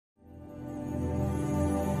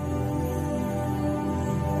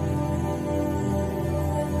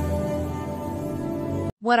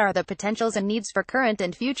What are the potentials and needs for current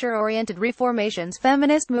and future-oriented reformations?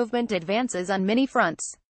 Feminist movement advances on many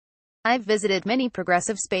fronts. I've visited many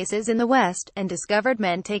progressive spaces in the West, and discovered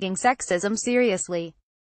men taking sexism seriously.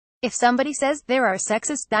 If somebody says there are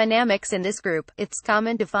sexist dynamics in this group, it's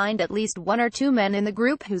common to find at least one or two men in the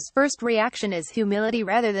group whose first reaction is humility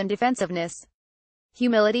rather than defensiveness.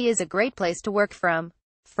 Humility is a great place to work from.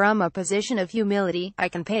 From a position of humility, I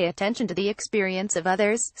can pay attention to the experience of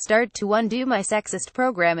others, start to undo my sexist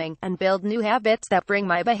programming, and build new habits that bring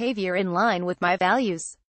my behavior in line with my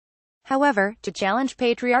values. However, to challenge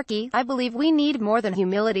patriarchy, I believe we need more than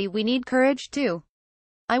humility, we need courage too.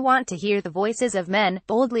 I want to hear the voices of men,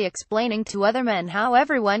 boldly explaining to other men how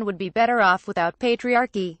everyone would be better off without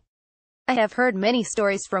patriarchy. I have heard many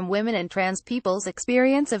stories from women and trans people's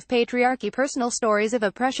experience of patriarchy, personal stories of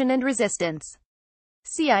oppression and resistance.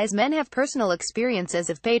 CI's men have personal experiences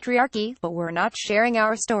of patriarchy, but we're not sharing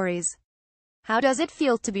our stories. How does it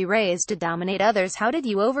feel to be raised to dominate others? How did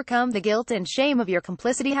you overcome the guilt and shame of your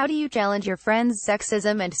complicity? How do you challenge your friends'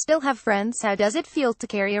 sexism and still have friends? How does it feel to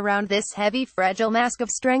carry around this heavy, fragile mask of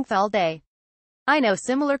strength all day? I know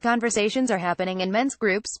similar conversations are happening in men's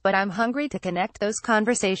groups, but I'm hungry to connect those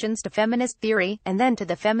conversations to feminist theory, and then to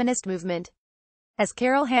the feminist movement. As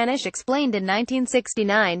Carol Hanisch explained in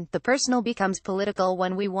 1969, the personal becomes political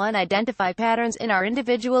when we 1. Identify patterns in our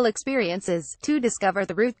individual experiences, 2. Discover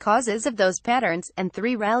the root causes of those patterns, and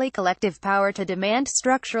 3. Rally collective power to demand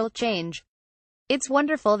structural change. It's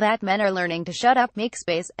wonderful that men are learning to shut up, make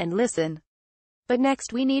space, and listen. But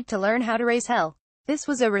next we need to learn how to raise hell. This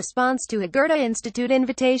was a response to a Goethe Institute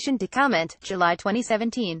invitation to comment, July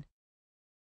 2017.